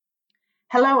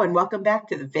Hello and welcome back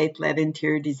to the Faith-Led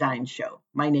Interior Design Show.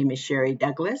 My name is Sherry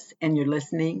Douglas and you're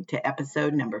listening to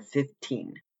episode number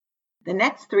 15. The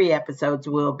next 3 episodes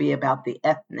will be about the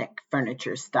ethnic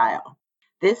furniture style.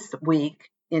 This week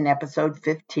in episode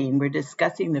 15, we're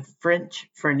discussing the French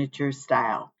furniture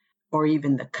style, or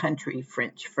even the country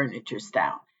French furniture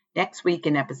style. Next week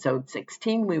in episode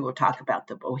 16, we will talk about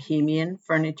the Bohemian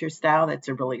furniture style. That's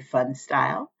a really fun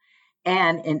style.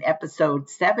 And in episode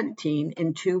 17,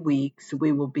 in 2 weeks,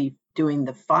 we will be doing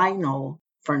the final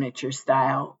furniture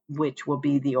style, which will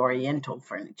be the Oriental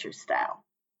furniture style.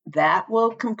 That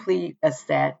will complete a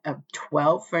set of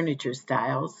 12 furniture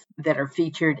styles that are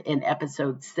featured in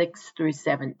episodes 6 through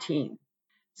 17.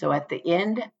 So at the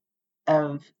end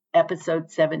of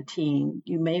episode 17,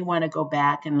 you may want to go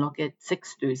back and look at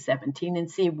 6 through 17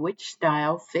 and see which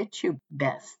style fits you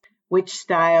best, which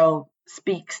style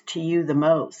speaks to you the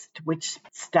most, which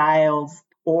styles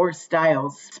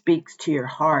speaks to your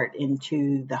heart and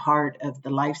to the heart of the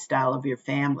lifestyle of your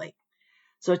family.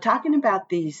 So talking about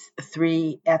these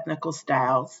 3 ethnical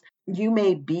styles, you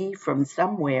may be from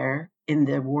somewhere in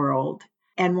the world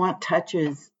and want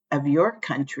touches of your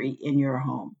country in your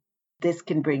home. This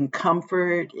can bring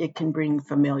comfort, it can bring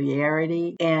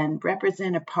familiarity, and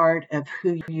represent a part of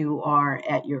who you are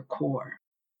at your core.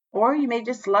 Or you may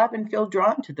just love and feel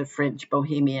drawn to the French,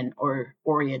 Bohemian, or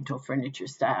Oriental furniture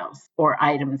styles or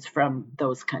items from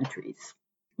those countries.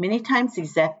 Many times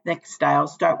these ethnic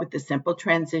styles start with the simple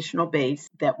transitional base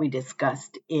that we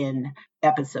discussed in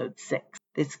episode 6.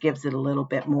 This gives it a little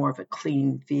bit more of a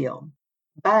clean feel.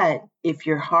 But if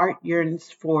your heart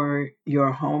yearns for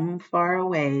your home far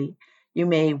away, you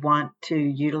may want to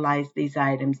utilize these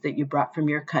items that you brought from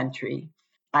your country,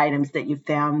 items that you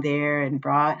found there and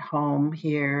brought home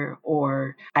here,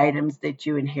 or items that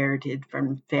you inherited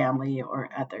from family or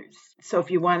others. So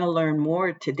if you want to learn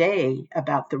more today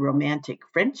about the romantic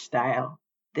French style,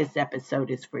 this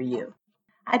episode is for you.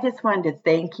 I just wanted to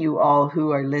thank you all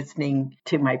who are listening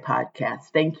to my podcast.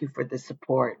 Thank you for the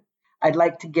support. I'd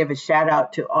like to give a shout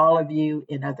out to all of you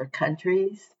in other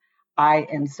countries. I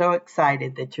am so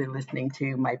excited that you're listening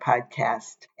to my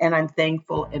podcast, and I'm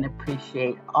thankful and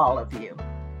appreciate all of you.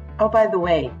 Oh, by the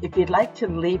way, if you'd like to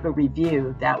leave a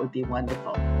review, that would be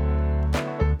wonderful.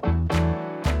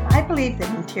 I believe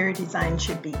that interior design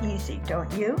should be easy,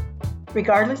 don't you?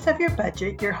 Regardless of your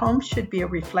budget, your home should be a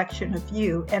reflection of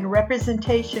you and a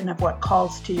representation of what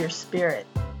calls to your spirit.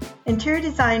 Interior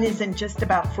design isn't just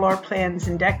about floor plans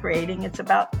and decorating, it's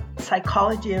about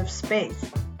psychology of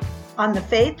space. On the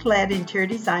Faith-Led Interior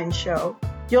Design Show,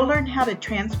 you'll learn how to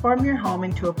transform your home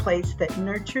into a place that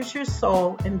nurtures your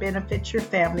soul and benefits your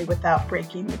family without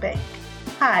breaking the bank.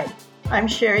 Hi, I'm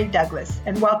Sherry Douglas,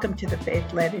 and welcome to the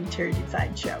Faith-Led Interior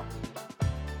Design Show.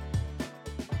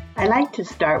 I like to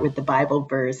start with the Bible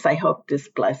verse. I hope this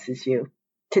blesses you.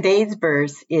 Today's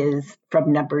verse is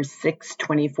from Numbers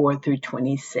 6:24 through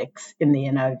 26 in the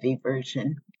NIV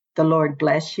version. The Lord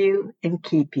bless you and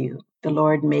keep you. The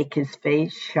Lord make his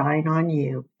face shine on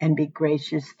you and be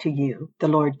gracious to you. The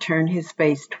Lord turn his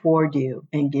face toward you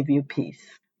and give you peace.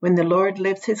 When the Lord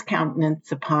lifts his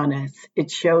countenance upon us,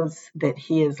 it shows that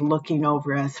he is looking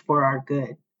over us for our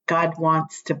good. God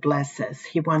wants to bless us.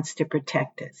 He wants to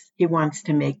protect us. He wants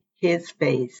to make his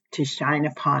face to shine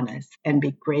upon us and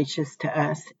be gracious to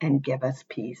us and give us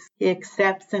peace. He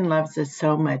accepts and loves us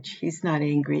so much. He's not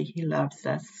angry. He loves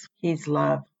us. He's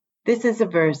love. This is a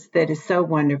verse that is so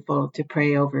wonderful to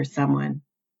pray over someone.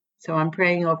 So I'm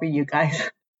praying over you guys.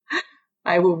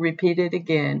 I will repeat it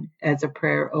again as a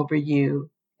prayer over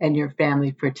you and your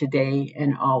family for today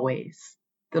and always.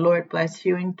 The Lord bless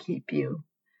you and keep you.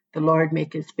 The Lord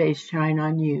make his face shine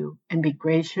on you and be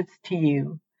gracious to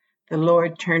you. The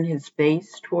Lord turn his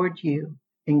face toward you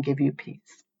and give you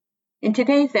peace. In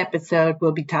today's episode,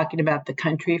 we'll be talking about the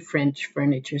country French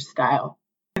furniture style.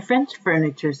 The French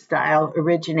furniture style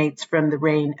originates from the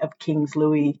reign of Kings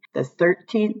Louis the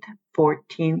 13th,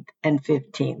 14th, and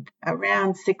 15th,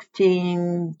 around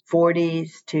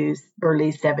 1640s to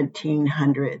early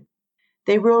 1700.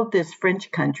 They ruled this French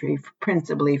country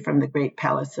principally from the Great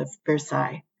Palace of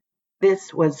Versailles.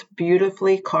 This was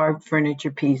beautifully carved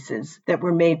furniture pieces that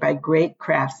were made by great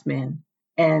craftsmen,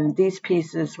 and these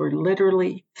pieces were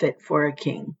literally fit for a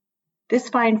king. This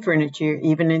fine furniture,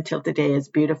 even until today, is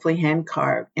beautifully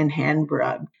hand-carved and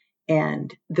hand-rubbed,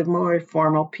 and the more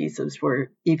formal pieces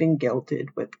were even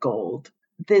gilded with gold.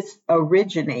 This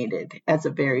originated as a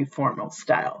very formal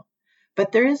style.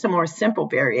 But there is a more simple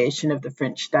variation of the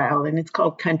French style, and it's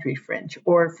called country French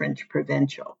or French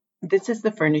provincial. This is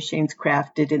the furnishings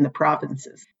crafted in the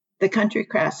provinces. The country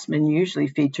craftsmen usually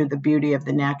feature the beauty of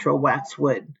the natural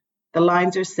waxwood. The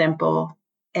lines are simple,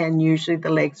 and usually the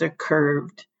legs are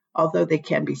curved, although they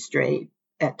can be straight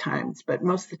at times, but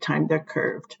most of the time they're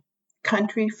curved.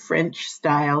 Country French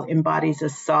style embodies a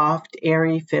soft,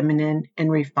 airy, feminine,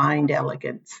 and refined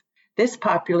elegance. This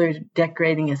popular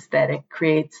decorating aesthetic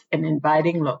creates an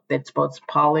inviting look that's both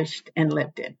polished and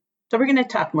lived in. So we're going to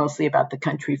talk mostly about the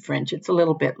Country French. It's a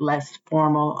little bit less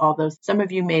formal, although some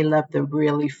of you may love the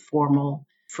really formal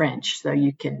French, so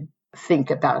you can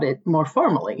think about it more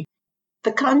formally.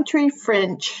 The Country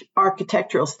French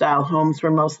architectural style homes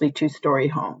were mostly two-story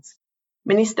homes.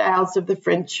 Many styles of the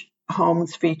French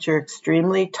homes feature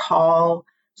extremely tall,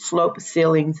 sloped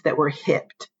ceilings that were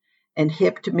hipped. And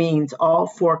hipped means all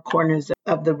four corners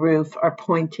of the roof are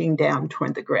pointing down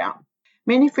toward the ground.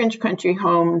 Many French country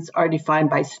homes are defined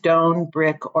by stone,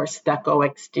 brick, or stucco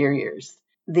exteriors.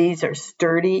 These are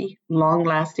sturdy,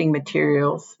 long-lasting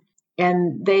materials,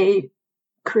 and they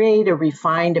create a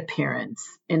refined appearance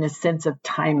and a sense of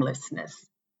timelessness.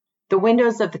 The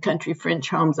windows of the Country French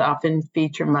homes often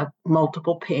feature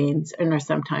multiple panes and are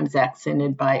sometimes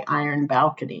accented by iron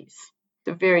balconies.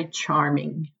 It's a very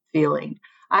charming feeling.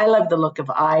 I love the look of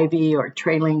ivy or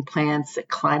trailing plants that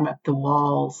climb up the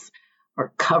walls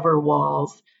or cover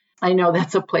walls. I know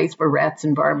that's a place for rats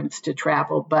and varmints to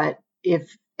travel, but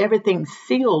if everything's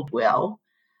sealed well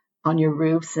on your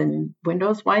roofs and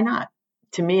windows, why not?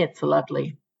 To me, it's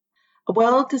lovely. A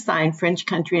well-designed French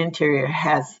country interior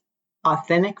has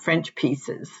authentic French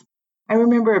pieces. I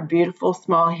remember a beautiful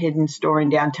small hidden store in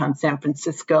downtown San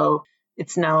Francisco.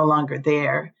 It's no longer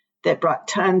there. That brought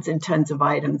tons and tons of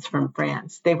items from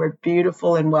France. They were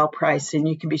beautiful and well priced, and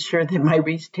you can be sure that my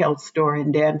retail store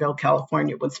in Danville,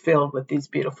 California was filled with these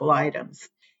beautiful items.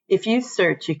 If you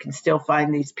search, you can still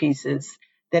find these pieces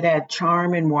that add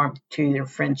charm and warmth to your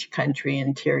French country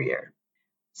interior.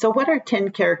 So what are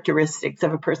 10 characteristics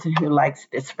of a person who likes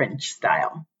this French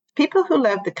style? People who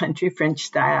love the country French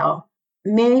style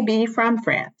may be from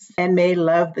France and may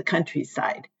love the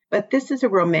countryside, but this is a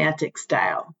romantic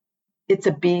style. It's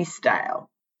a B style,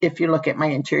 if you look at my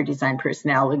interior design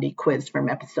personality quiz from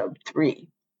episode 3.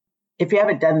 If you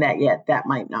haven't done that yet, that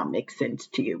might not make sense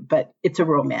to you, but it's a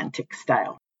romantic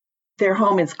style. Their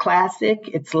home is classic,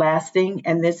 it's lasting,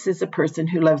 and this is a person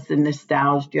who loves the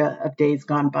nostalgia of days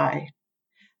gone by.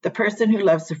 The person who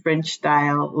loves the French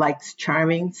style likes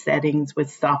charming settings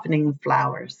with softening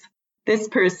flowers. This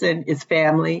person is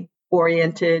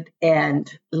family-oriented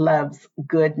and loves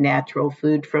good natural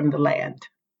food from the land.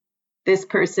 This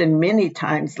person many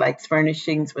times likes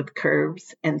furnishings with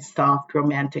curves and soft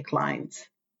romantic lines.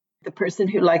 The person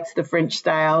who likes the French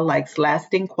style likes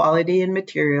lasting quality and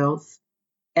materials,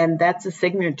 and that's a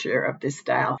signature of this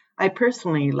style. I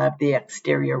personally love the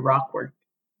exterior rockwork.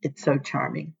 It's so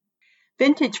charming.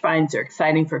 Vintage finds are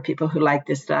exciting for people who like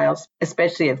this style,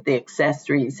 especially if the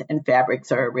accessories and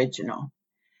fabrics are original.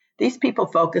 These people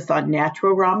focus on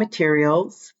natural raw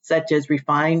materials, such as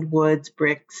refined woods,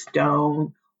 bricks,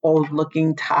 stone,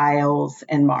 old-looking tiles,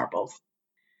 and marbles.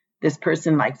 This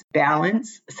person likes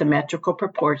balance, symmetrical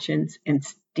proportions, and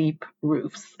steep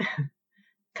roofs.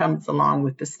 Comes along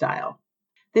with the style.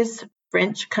 This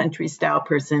French country style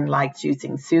person likes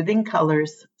using soothing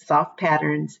colors, soft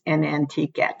patterns, and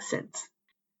antique accents.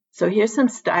 So here's some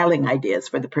styling ideas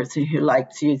for the person who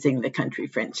likes using the country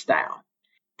French style.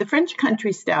 The French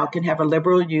country style can have a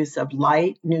liberal use of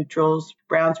light, neutrals,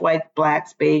 browns, whites,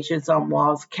 blacks, beiges on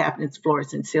walls, cabinets,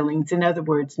 floors, and ceilings. In other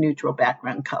words, neutral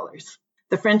background colors.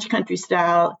 The French country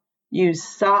style use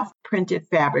soft printed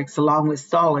fabrics along with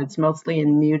solids, mostly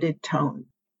in muted tone.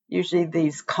 Usually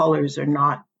these colors are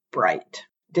not bright.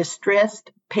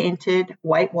 Distressed, painted,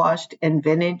 whitewashed, and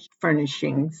vintage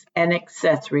furnishings and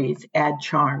accessories add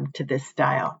charm to this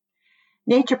style.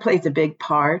 Nature plays a big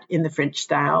part in the French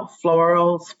style.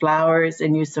 Florals, flowers,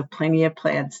 and use of plenty of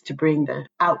plants to bring the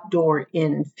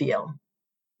outdoor-in feel.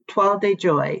 Toile de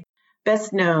Joie,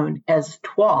 best known as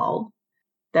toile,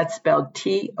 that's spelled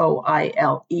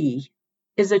T-O-I-L-E,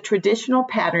 is a traditional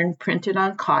pattern printed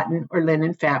on cotton or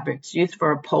linen fabrics used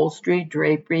for upholstery,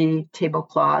 drapery,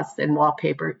 tablecloths, and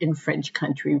wallpaper in French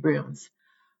country rooms.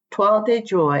 Toile de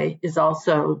Joie is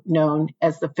also known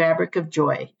as the fabric of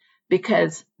joy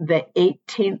because the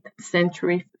 18th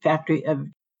century factory of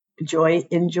Joy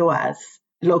in Joas,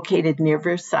 located near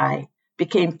Versailles,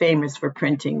 became famous for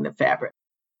printing the fabric.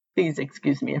 Please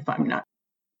excuse me if I'm not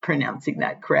pronouncing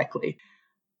that correctly.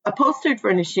 Upholstered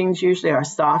furnishings usually are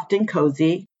soft and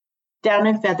cozy. Down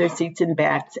and feather seats and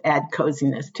backs add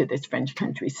coziness to this French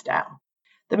country style.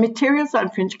 The materials on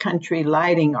French country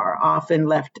lighting are often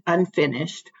left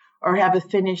unfinished or have a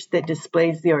finish that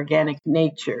displays the organic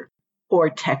nature or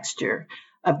texture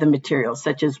of the material,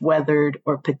 such as weathered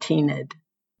or patinaed.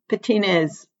 Patina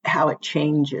is how it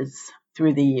changes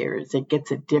through the years. It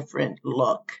gets a different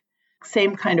look.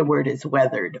 Same kind of word as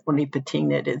weathered, only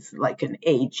patina is like an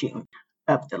aging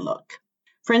of the look.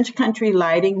 French country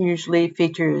lighting usually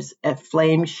features a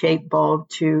flame-shaped bulb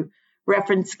to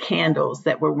reference candles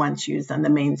that were once used on the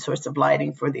main source of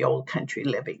lighting for the old country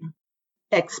living.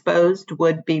 Exposed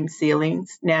wood beam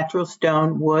ceilings, natural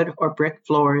stone, wood, or brick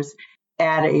floors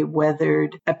add a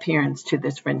weathered appearance to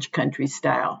this French country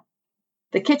style.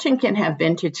 The kitchen can have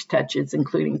vintage touches,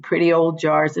 including pretty old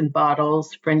jars and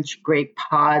bottles, French grape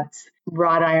pods,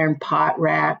 wrought iron pot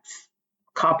racks,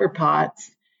 copper pots,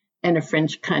 and a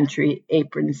French country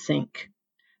apron sink.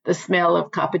 The smell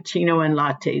of cappuccino and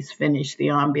lattes finish the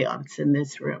ambiance in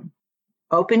this room.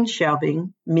 Open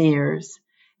shelving, mirrors,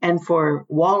 and for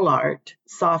wall art,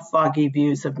 soft, foggy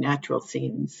views of natural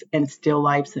scenes and still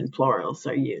lifes and florals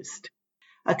are used.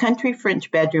 A country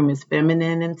French bedroom is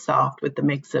feminine and soft with a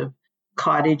mix of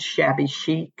cottage shabby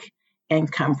chic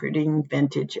and comforting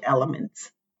vintage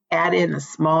elements. Add in a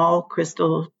small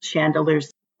crystal chandelier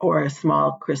or a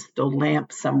small crystal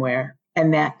lamp somewhere,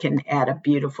 and that can add a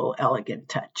beautiful, elegant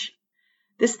touch.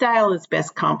 This style is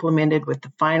best complemented with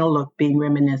the final look being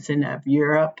reminiscent of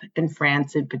Europe and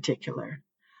France in particular.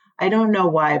 I don't know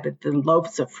why, but the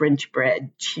loaves of French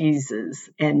bread, cheeses,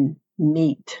 and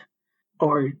meat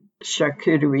or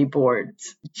charcuterie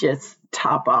boards just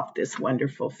top off this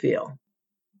wonderful feel.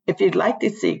 If you'd like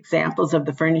to see examples of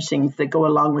the furnishings that go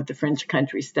along with the French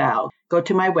country style, go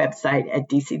to my website at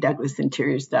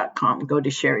dcdouglasinteriors.com. Go to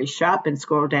Sherry's shop and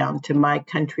scroll down to My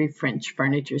Country French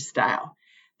Furniture Style.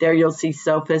 There you'll see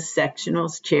sofas,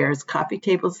 sectionals, chairs, coffee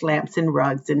tables, lamps, and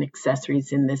rugs and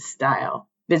accessories in this style.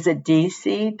 Visit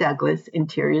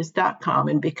dcdouglasinteriors.com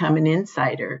and become an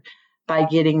insider by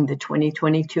getting the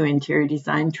 2022 interior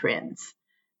design trends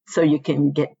so you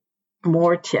can get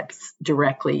more tips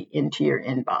directly into your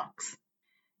inbox.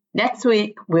 Next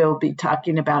week, we'll be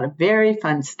talking about a very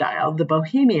fun style, the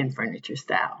Bohemian furniture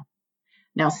style.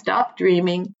 Now stop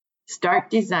dreaming, start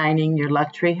designing your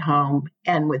luxury home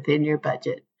and within your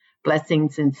budget.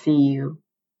 Blessings and see you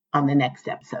on the next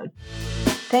episode.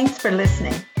 Thanks for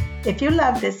listening. If you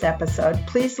love this episode,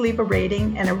 please leave a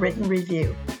rating and a written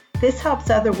review. This helps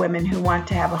other women who want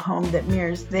to have a home that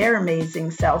mirrors their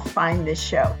amazing self find this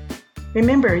show.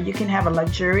 Remember, you can have a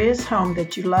luxurious home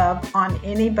that you love on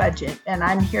any budget, and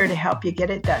I'm here to help you get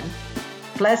it done.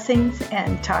 Blessings,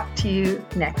 and talk to you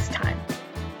next time.